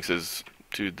 Jinx is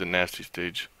to the nasty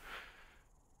stage.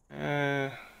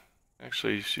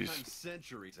 Actually, I'm she's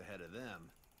centuries ahead of them.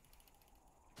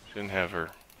 she didn't have her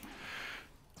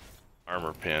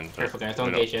armor pin. but Careful, guys. we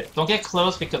Don't engage it. Don't get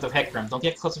close because of Hecarim. Don't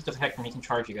get close because of Hecarim. He can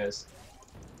charge you guys.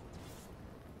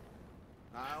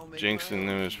 I'll make Jinx my and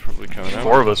own. them is probably coming out.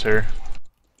 4 of us here.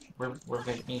 We're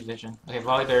need vision. Okay,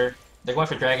 Volley, they're going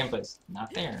for Dragon, but it's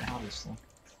not there, obviously.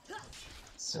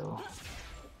 So,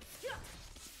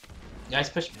 guys,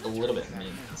 push a little bit for me.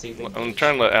 See if they I'm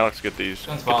trying to let Alex get these.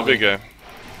 One's Get the big guy.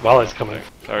 Volley's coming.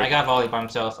 Sorry. I got Volley by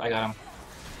himself. I got him.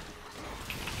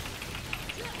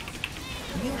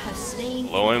 You have slain.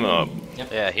 Blow him up.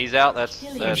 Yeah, he's out. That's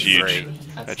huge. great.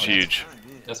 That's huge.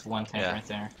 That's one tank Yeah. right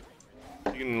there.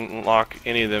 You can lock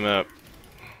any of them up.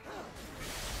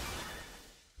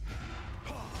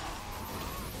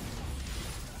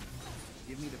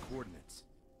 Give me the coordinates.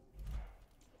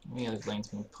 The other lane's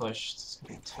being pushed. It's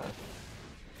gonna be tough.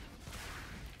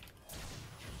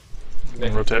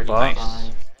 And rotate bot.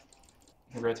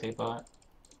 Rotate bot.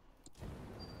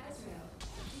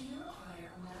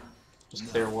 Just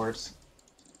clear wards.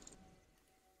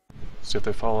 See if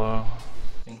they follow.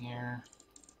 Thing here.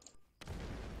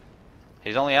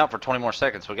 He's only out for 20 more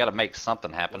seconds. We got to make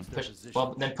something happen. Push.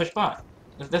 Well, then push bot.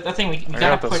 That's the thing. We I gotta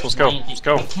got this. push. Let's go. lane. Let's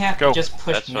go. We can't Go. just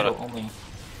push That's what middle I- only.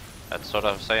 That's what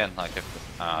I was saying. Like,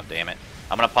 if damn it,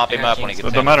 I'm gonna pop I him got up when he Jinx.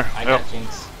 gets It in. don't matter. I Yep. got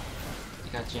Jinx. I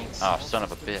got Jinx. Oh, son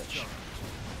of a bitch.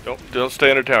 Don't stay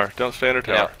under tower. Don't stay under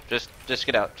Get out. tower. Just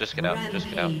get out. Just get out. Just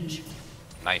get out. Rampage.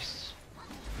 Nice.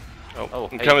 Oh, Oh,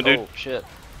 I'm hey, coming, dude. Oh shit.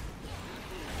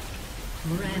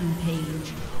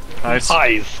 Rampage. Nice.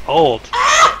 Eyes, ult.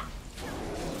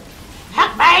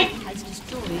 Has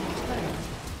destroyed a turret.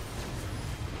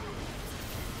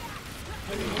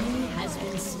 An enemy has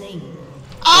been slain.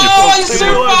 Oh, I Steal it,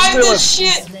 survived steal this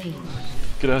shit! Slain.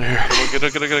 Get out of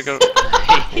here. Go.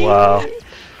 Wow.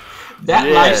 That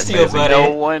Yes, lifesteal, buddy.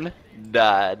 no one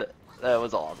died. That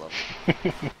was awesome.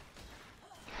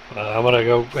 I'm gonna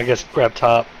go, I guess, grab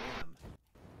top.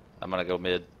 I'm gonna go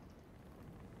mid.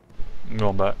 I'm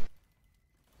going back.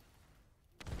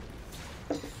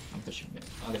 I'm pushing mid.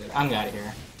 I'm out of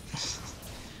here.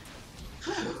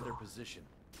 Their position.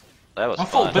 That was I'm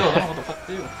full fun. build. I don't know what the fuck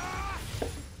to do.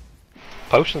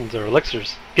 Potions or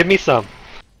elixirs. Give me some.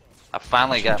 I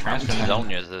finally got my Transfer them.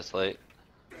 Zonias this late.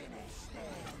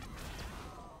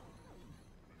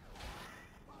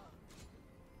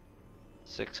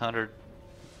 $605.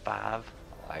 I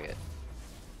like it.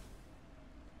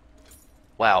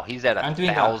 Wow, he's at I'm doing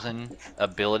 1,000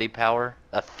 ability power.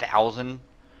 1,000.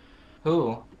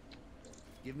 Who?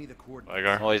 Give me the cord.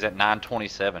 Vigar. Oh, he's at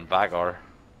 927. Vigar.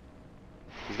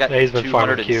 He's got Yeah, he's been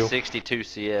farming Q. 262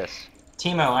 CS.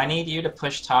 Timo, I need you to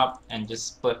push top and just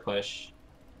split push.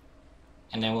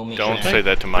 And then we'll meet Don't you say there.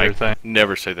 that to Mike. Everything.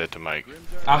 Never say that to Mike.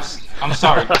 I'm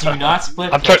sorry. Do not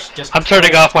split I'm, push. Just I'm turning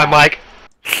push off my top. mic.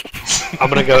 I'm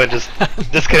gonna go and just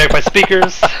disconnect my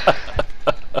speakers.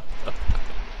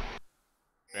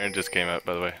 Aaron just came out,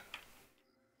 by the way.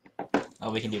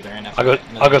 Oh, we can do Baron after I'll go.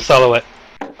 that. I'll go solo it.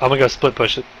 I'm gonna go split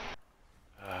push it.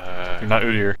 You're not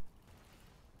Udyr.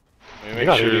 Let me You're make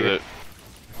not sure idiot.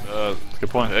 that. Good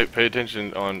point. Hey, pay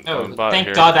attention on Oh, bot thank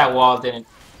here. God that wall didn't.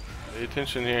 Pay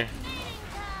attention here.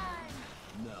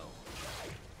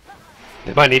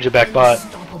 They might need you back bot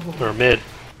Unstoppable. or mid.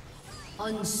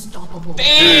 Unstoppable.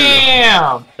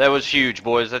 Damn! That was huge,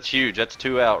 boys. That's huge. That's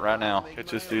 2 out right now. Catch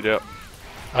this dude out.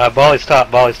 Volley's top.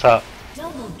 Volley's top.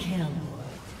 Double kill.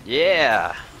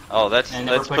 Yeah. Oh, let's And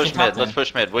then we're push pushing mid. top Let's then.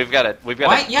 push mid. We've got it. We've got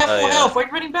Why? it. You have full health. Why are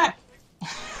you running back?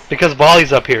 Because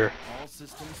volley's up here. All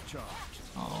systems charged.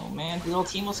 Oh man, the little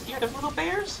team was scared of little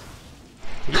bears.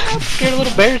 I'm scared of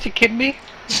little bears. You kidding me?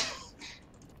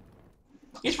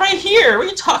 He's right here. What are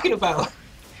you talking about?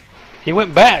 He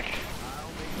went back.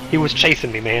 He was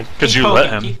chasing me, man. Because Keep you poking, let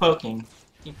him. Keep poking.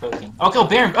 Keep poking. Oh, go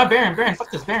Baron. Oh, Baron. Baron. Fuck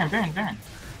this. Baron. Baron. Baron.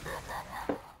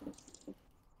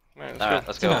 Man, let's Alright, go.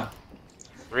 let's go. Timo.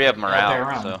 3 of them are Yeah, they're out,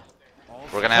 around. so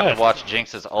we're gonna have Good. to watch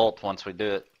Jinx's ult once we do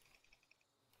it.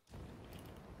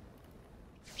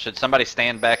 Should somebody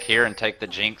stand back here and take the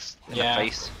Jinx in Yeah. the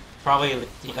face? Probably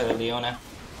Leona.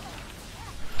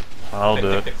 I'll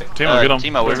do it. Quick, quick, quick. Timo, get him.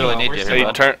 Timo, we Timo, really need where's you Timo? here,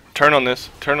 Hey, bud. turn on this.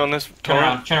 Turn on this. Turn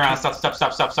around. Turn around. Stop. Stop.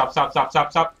 Stop. Stop. Stop. Stop. Stop.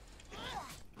 Stop. Stop.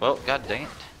 Well, god dang it.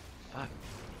 Fuck.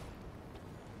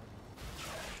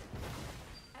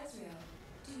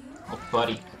 Oh,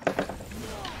 buddy.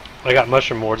 I got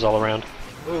mushroom wards all around.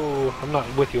 Oh, I'm not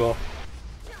with you all.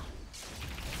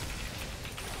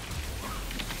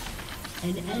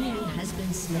 An enemy has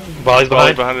been slain. Volley's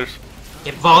Volley behind. behind us.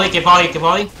 Get volley. Get volley. Get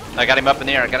volley. I got him up in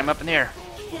the air. I got him up in the air.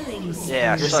 Killing spree.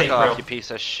 Yeah, You're suck safe, off, bro. you piece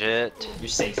of shit. You're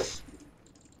safe.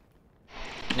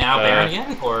 Now Baron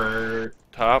again, or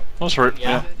Top. Let's root. Yeah.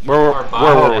 Yeah. Where Or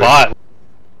bot. were we? Bot.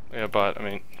 Yeah, bot. I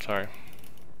mean, sorry.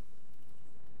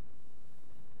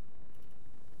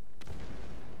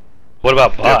 What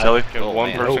about Yeah, bot? Telly. Can Oh, one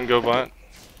man. person go bot?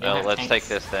 Well, Yeah, let's thanks. take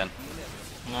this then.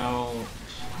 no?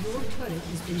 Your turret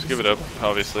has been Just give it up, destroyed.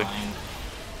 obviously. Fine.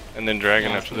 And then Dragon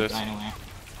Yeah, after it's this. gonna die anyway.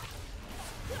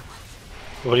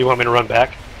 What do you want me to run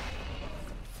back?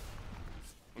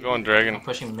 We're going I'm Dragon.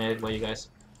 pushing mid. What you guys?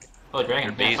 Oh, Dragon.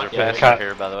 Your bees yeah, are fuck yeah. fast Cut. up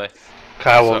here, by the way.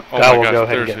 Kyle will, So- oh Kyle my will gosh, go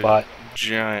ahead and there's get a bot.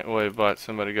 Giant wave bot.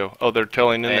 Somebody go. Oh, they're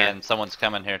telling in there. And someone's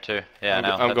coming here too. Yeah, I'm I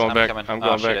know. go- I'm going back. Coming. I'm Oh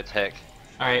going shit, back. it's Heck.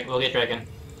 All right, we'll get Dragon.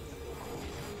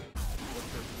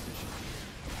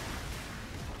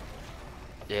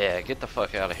 Yeah, get the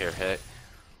fuck out of here, Heck.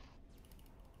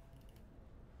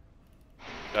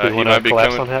 Do you He wanna might be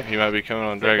collapse coming. on Heck? He might be coming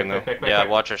on Dragon though. Quick, Yeah,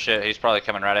 quick. watch your shit. He's probably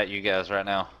coming right at you guys right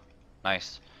now.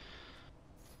 Nice.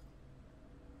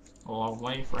 Oh, I'm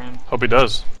waiting for him. Hope he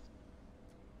does.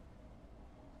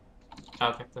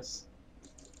 I'll get this.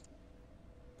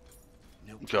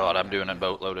 God, I'm doing a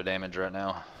boatload of damage right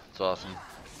now. It's awesome.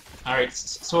 All right,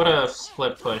 sort of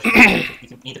split push.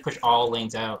 You need to push all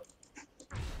lanes out.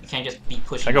 You can't just be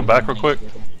pushing. Can I go back real lanes quick?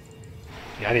 together.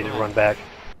 Yeah, I need to run back.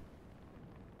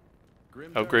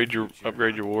 Upgrade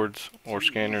your wards or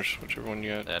scanners, whichever one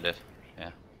you got. Yeah, I did.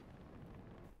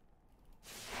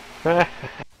 Yeah.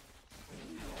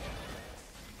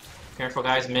 Careful,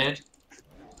 guys. Mid.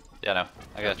 Yeah, no.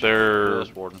 I got you.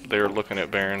 Lewis Warden. They're looking at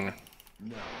Baron.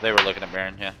 They were looking at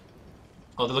Baron, yeah.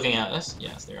 Oh, they're looking at us.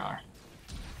 Yes, they are.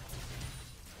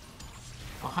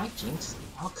 Oh, hi, Jinx.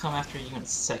 I'll come after you in a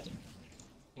second.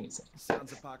 Give me a second.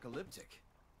 Sounds apocalyptic.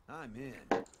 I'm in.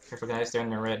 Careful, guys. They're in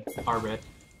the red. Our red.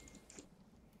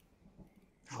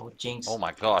 Oh, Jinx. Oh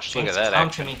my gosh, look Jinx, at that come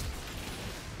action. to me.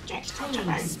 Jinx, come to me.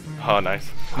 Killing spree. Oh, nice.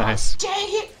 Nice. Dang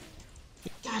it!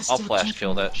 God, I'll still flash check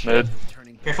kill that Mid. shit.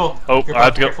 Careful. Oh, careful, I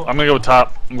have to go. careful. I'm gonna go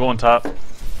top. I'm going top.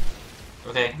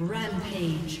 Okay.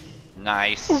 Rampage.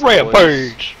 Nice.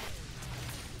 Rampage!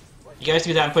 You guys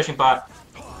do that. I'm pushing bot.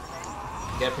 You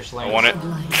gotta push lane. I want it.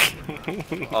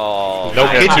 Oh. Nope,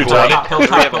 Guys, hit you, top, top. top, hill Three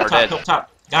top, of them hill are top, dead. hill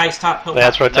top. Guys, top, hill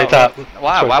That's top. rotate top.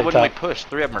 Why? Let's Why rotate wouldn't we top. push?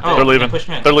 3 of them are Oh, dead. They're leaving. push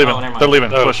mid. They're leaving. Oh, never mind. They're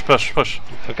leaving. Oh. Push, push, push.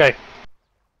 Okay,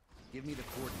 Give me the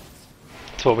coordinates.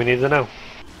 that's what we need to know.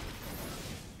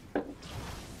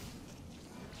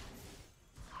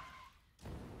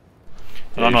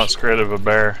 I don't know what's creative a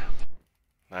bear.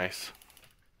 Nice.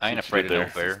 I ain't What you afraid did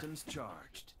of no there. bear. Systems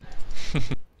charged.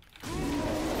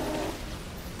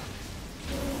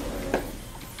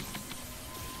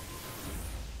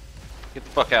 Get the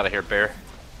fuck out of here, bear.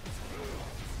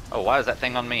 Oh, why is that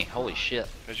thing on me? Holy shit.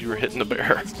 Because you were hitting the Team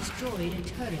bear. has destroyed a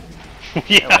turret.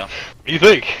 Yeah, we you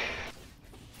think?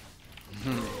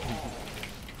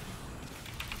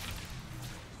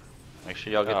 Make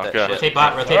sure y'all get Oh, that God. shit. Rotate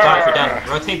bot if you're done.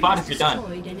 Rotate bot if you're done.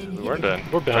 Destroyed an inhibitor. We're done.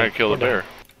 We're done. Trying to kill the We're bear.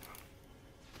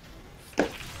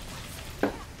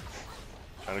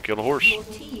 Trying to kill the horse. Your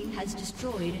team has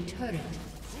destroyed a turret.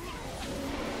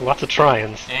 Lots of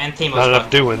tryings. And Teemo's Not enough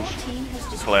fucked. doings. Your team has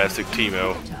destroyed Classic an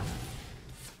Teemo. inhibitor.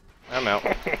 I'm out.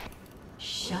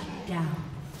 Shut down.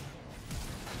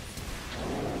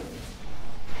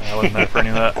 I wasn't there for any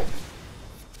of that.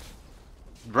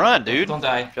 Run, dude. Don't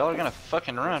die. If y'all are gonna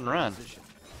fucking run, run.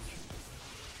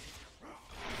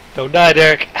 Don't die,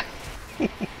 Derek.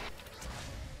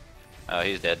 Oh,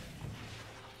 he's dead.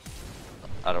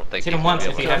 I don't think Hit he's him gonna once be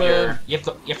if able you to- have your. You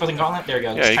have frozen gauntlet? There you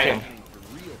go. Yeah, Just you kite can. him.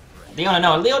 Leona,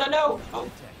 no. Leona, no! Oh.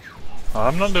 Oh,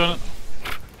 I'm not doing it.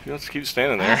 You just keep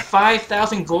standing I have there.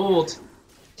 5,000 gold.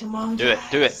 Come on, Do it,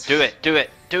 do it, do it, do it,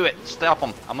 do it. Stop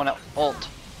him. I'm gonna ult.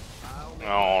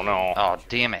 Oh no. Oh,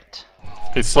 damn it.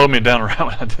 He slowed me down right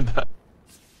when I did that.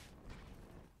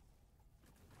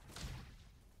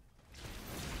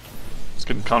 It's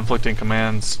getting conflicting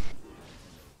commands.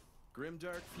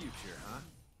 Grimdark future, huh?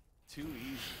 Too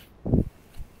easy.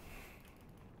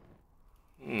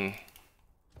 Hmm.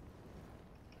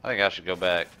 I think I should go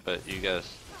back, but you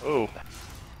guys, Oh.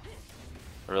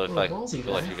 I really Oh, feel ballsy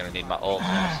like guy. you're gonna need my ult in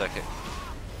a second.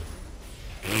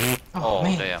 Oh, Oh,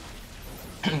 man. damn.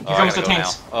 You're Oh, I almost gotta the go now.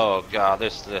 tanks. Oh god,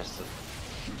 this.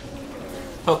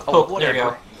 Poke, Oh, poke. There you whatever.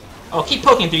 go. Oh, keep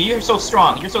poking through. You're so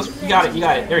strong. You're so. You got it. You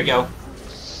got it. There you go.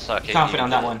 Suck it. Confident you on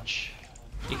that one. bitch.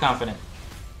 Be confident.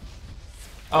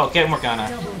 Oh, get Morgana.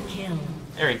 Double kill.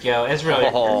 There we go.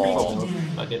 Ezreal. Oh.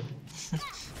 Fuck it.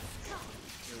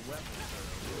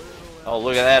 Oh,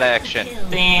 look at that action.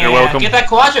 Damn. You're welcome. Get that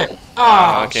Quadra. Oh,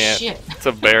 I can't. shit. It's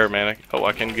a bear, man. Oh,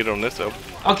 I can get on this though.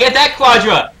 Oh, get that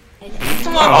Quadra.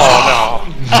 Come on. Oh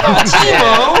no.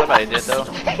 Oh, Somebody did though.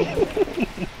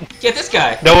 Teemo. Get this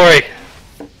guy. Don't worry.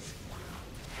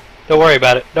 Don't worry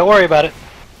about it. Don't worry about it.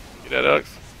 Get that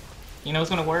Ux. You know who's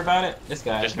gonna worry about it? This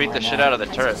guy. Just beat the shit out of the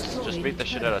turrets. Just beat the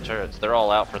shit out of turrets. They're all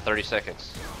out for 30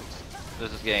 seconds.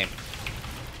 This is game.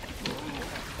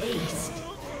 Ace.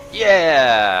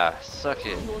 Yeah! Suck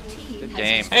it. Your team Good has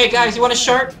game. Hey guys, you want a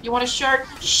shark? You want a shark?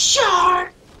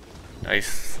 Shark!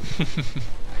 Nice.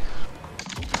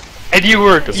 And you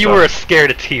were Good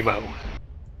scared of Teemo.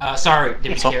 Sorry,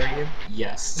 did we Some- scare you?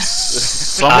 Yes.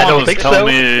 Someone I don't was think telling so.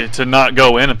 me to not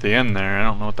go in at the end there. I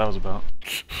don't know what that was about.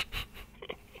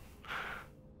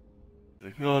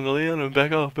 No, Leona,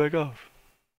 back off, back off.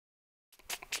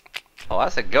 Oh, I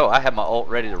said go. I had my ult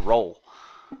ready to roll.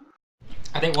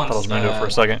 I think I once was gonna do it for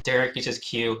a second. Derek used his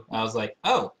Q, I was like,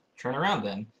 oh, turn around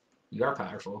then. You are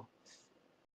powerful.